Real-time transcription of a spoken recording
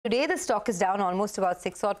Today, the stock is down almost about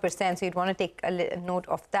 6% so you'd want to take a note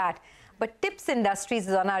of that. But Tips Industries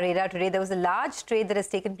is on our radar today. There was a large trade that has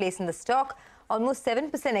taken place in the stock. Almost 7%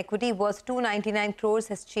 equity worth 299 crores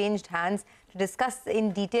has changed hands. To discuss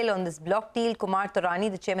in detail on this block deal, Kumar Taurani,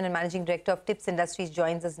 the chairman and managing director of Tips Industries,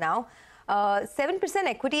 joins us now. 7%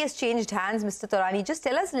 equity has changed hands, Mr. Taurani. Just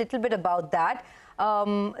tell us a little bit about that.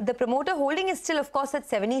 The promoter holding is still, of course, at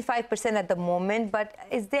 75% at the moment. But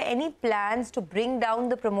is there any plans to bring down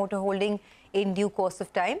the promoter holding in due course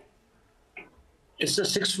of time? It's a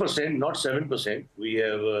 6%, not 7%. We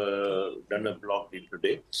have done a block deal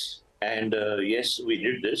today. And yes, we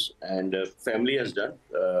did this, and family has done.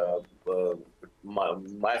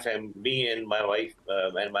 Me and my wife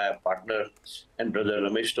and my partner and brother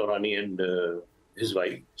Ramesh Taurani and his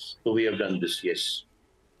wife. So we have done this, yes.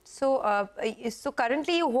 So, so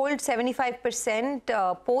currently you hold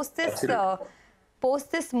 75%.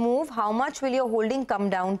 Post this move, how much will your holding come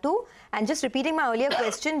down to? And just repeating my earlier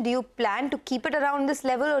question, do you plan to keep it around this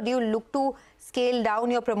level, or do you look to scale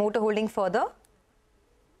down your promoter holding further?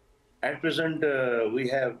 At present, we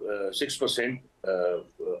have 6%.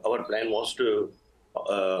 Our plan was to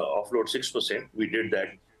offload 6%. We did that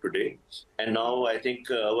today. And now I think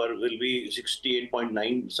our will be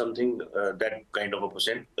 68.9 something, that kind of a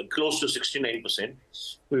percent, close to 69%.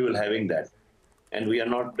 We will having that. And we are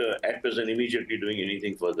not at present immediately doing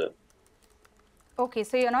anything further. Okay,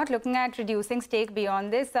 so you're not looking at reducing stake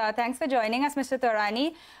beyond this. Thanks for joining us, Mr.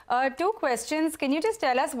 Taurani. Two questions. Can you just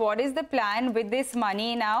tell us what is the plan with this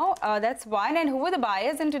money now? That's one. And who were the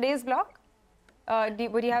buyers in today's block? Would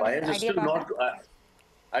you have an idea about that?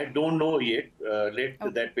 I don't know yet.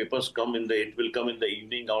 That papers come in it will come in the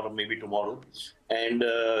evening or maybe tomorrow. And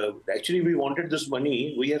actually, we wanted this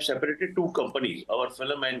money. We have separated two companies, our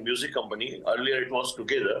film and music company. Earlier, it was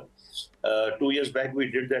together. 2 years back,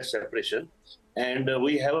 we did that separation. And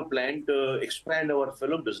we have a plan to expand our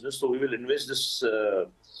film business. So we will invest this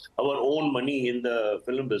our own money in the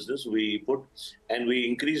film business. We put and we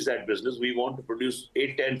increase that business. We want to produce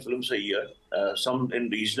 8-10 films a year, some in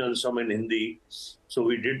regional, some in Hindi. So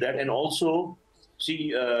we did that. And also,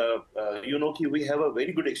 see, we have a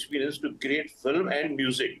very good experience to create film and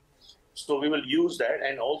music. So we will use that.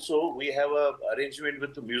 And also, we have an arrangement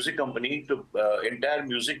with the music company to entire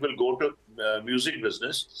music will go to music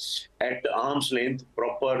business at arm's length,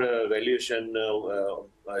 proper valuation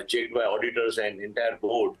checked by auditors and entire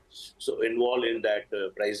board. So involved in that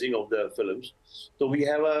pricing of the films. So we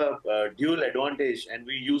have a dual advantage, and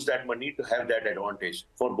we use that money to have that advantage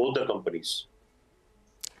for both the companies.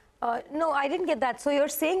 No, I didn't get that. So you're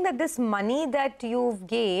saying that this money that you've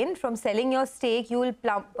gained from selling your stake, you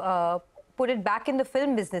will put it back in the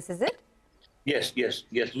film business, is it? Yes.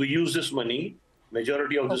 We use this money.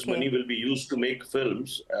 Majority of this money will be used to make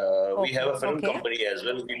films. We have a film company as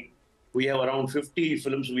well. We have around 50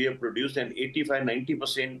 films we have produced, and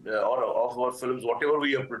 85–90% of our films, whatever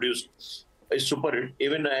we have produced, is super hit.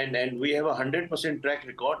 Even and we have a 100% track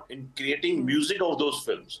record in creating music of those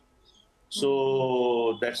films.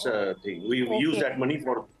 So that's a thing. We use that money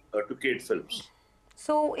for to create films.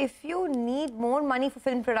 So if you need more money for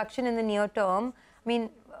film production in the near term, I mean,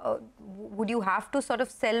 would you have to sort of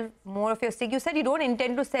sell more of your stake? You said you don't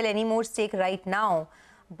intend to sell any more stake right now,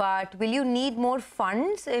 but will you need more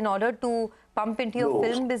funds in order to pump into your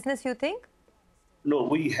film business, you think? No,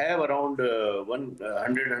 we have around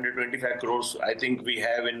 125 crores, I think we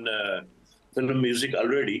have in film music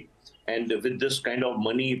already. And with this kind of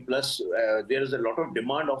money, plus there is a lot of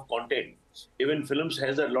demand of content. Even films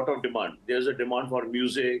has a lot of demand. There's a demand for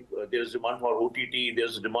music, there's demand for OTT,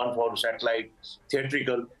 there's a demand for satellite,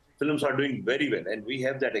 theatrical. Films are doing very well, and we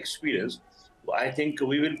have that experience. I think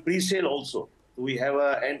we will pre-sale also. We have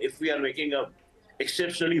and if we are making a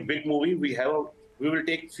exceptionally big movie, we will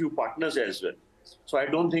take few partners as well. So I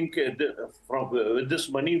don't think with this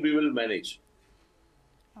money we will manage.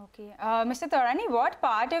 Okay, Mr. Taurani, what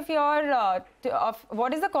part of your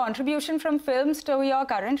what is the contribution from films to your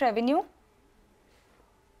current revenue?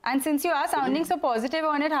 And since you are sounding so positive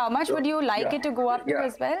on it, how much would you like it to go up to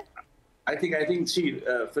as well? I think see,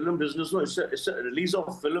 film business, no, it's a release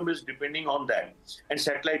of film is depending on that, and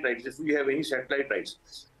satellite rights. If we have any satellite rights,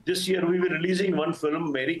 this year we were releasing one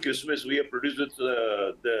film, Merry Christmas. We have produced with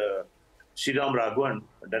the Sriram Raghavan,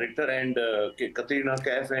 director, and Katrina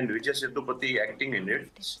Kaif and Vijay Sethupathi acting in it.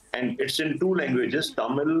 And it's in 2 languages,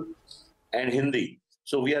 Tamil and Hindi.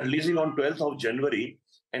 So we are releasing on 12th of January,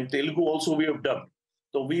 and Telugu also we have dubbed.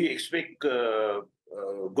 So we expect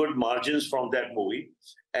good margins from that movie.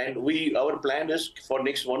 And our plan is for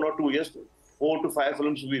next 1 or 2 years, 4 to 5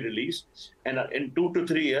 films we release. And in 2 to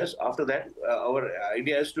 3 years after that, our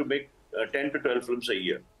idea is to make 10 to 12 films a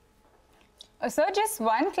year. Sir, just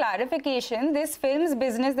one clarification. This films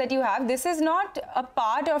business that you have, this is not a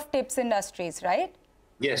part of Tips Industries, right?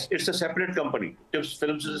 Yes, it's a separate company. Tips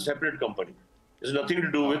Films is a separate company. It's nothing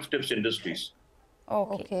to do with Tips Industries.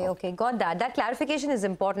 Okay, got that. That clarification is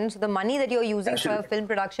important. So the money that you're using for film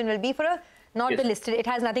production will be for not the listed. It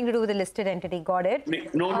has nothing to do with the listed entity. Got it?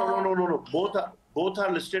 No. Both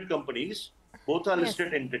are listed companies. Both are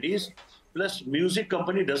listed entities. Plus, music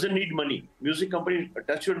company doesn't need money. Music company,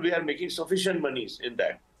 touchwood, we are making sufficient monies in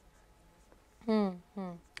that.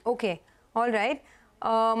 Okay, all right.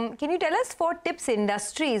 Can you tell us for Tips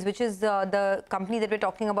Industries, which is the company that we're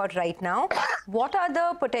talking about right now, what are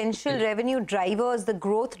the potential revenue drivers, the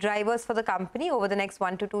growth drivers for the company over the next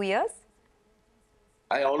 1 to 2 years?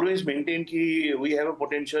 I always maintain that we have a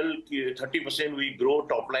potential 30% we grow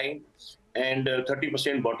top line and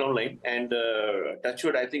 30% bottom line. And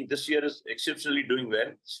touchwood, I think this year is exceptionally doing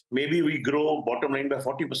well. Maybe we grow bottom line by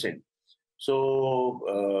 40%.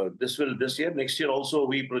 So this year, next year also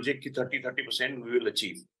we project 30% we will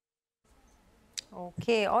achieve.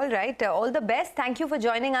 Okay, all right. All the best. Thank you for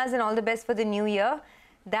joining us and all the best for the new year.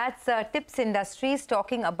 That's Tips Industries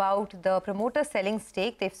talking about the promoter selling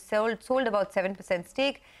stake. They've sold about 7%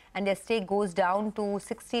 stake and their stake goes down to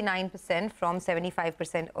 69% from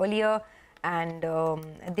 75% earlier. And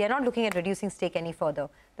they're not looking at reducing stake any further,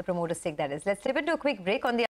 the promoter stake that is. Let's slip into a quick break on the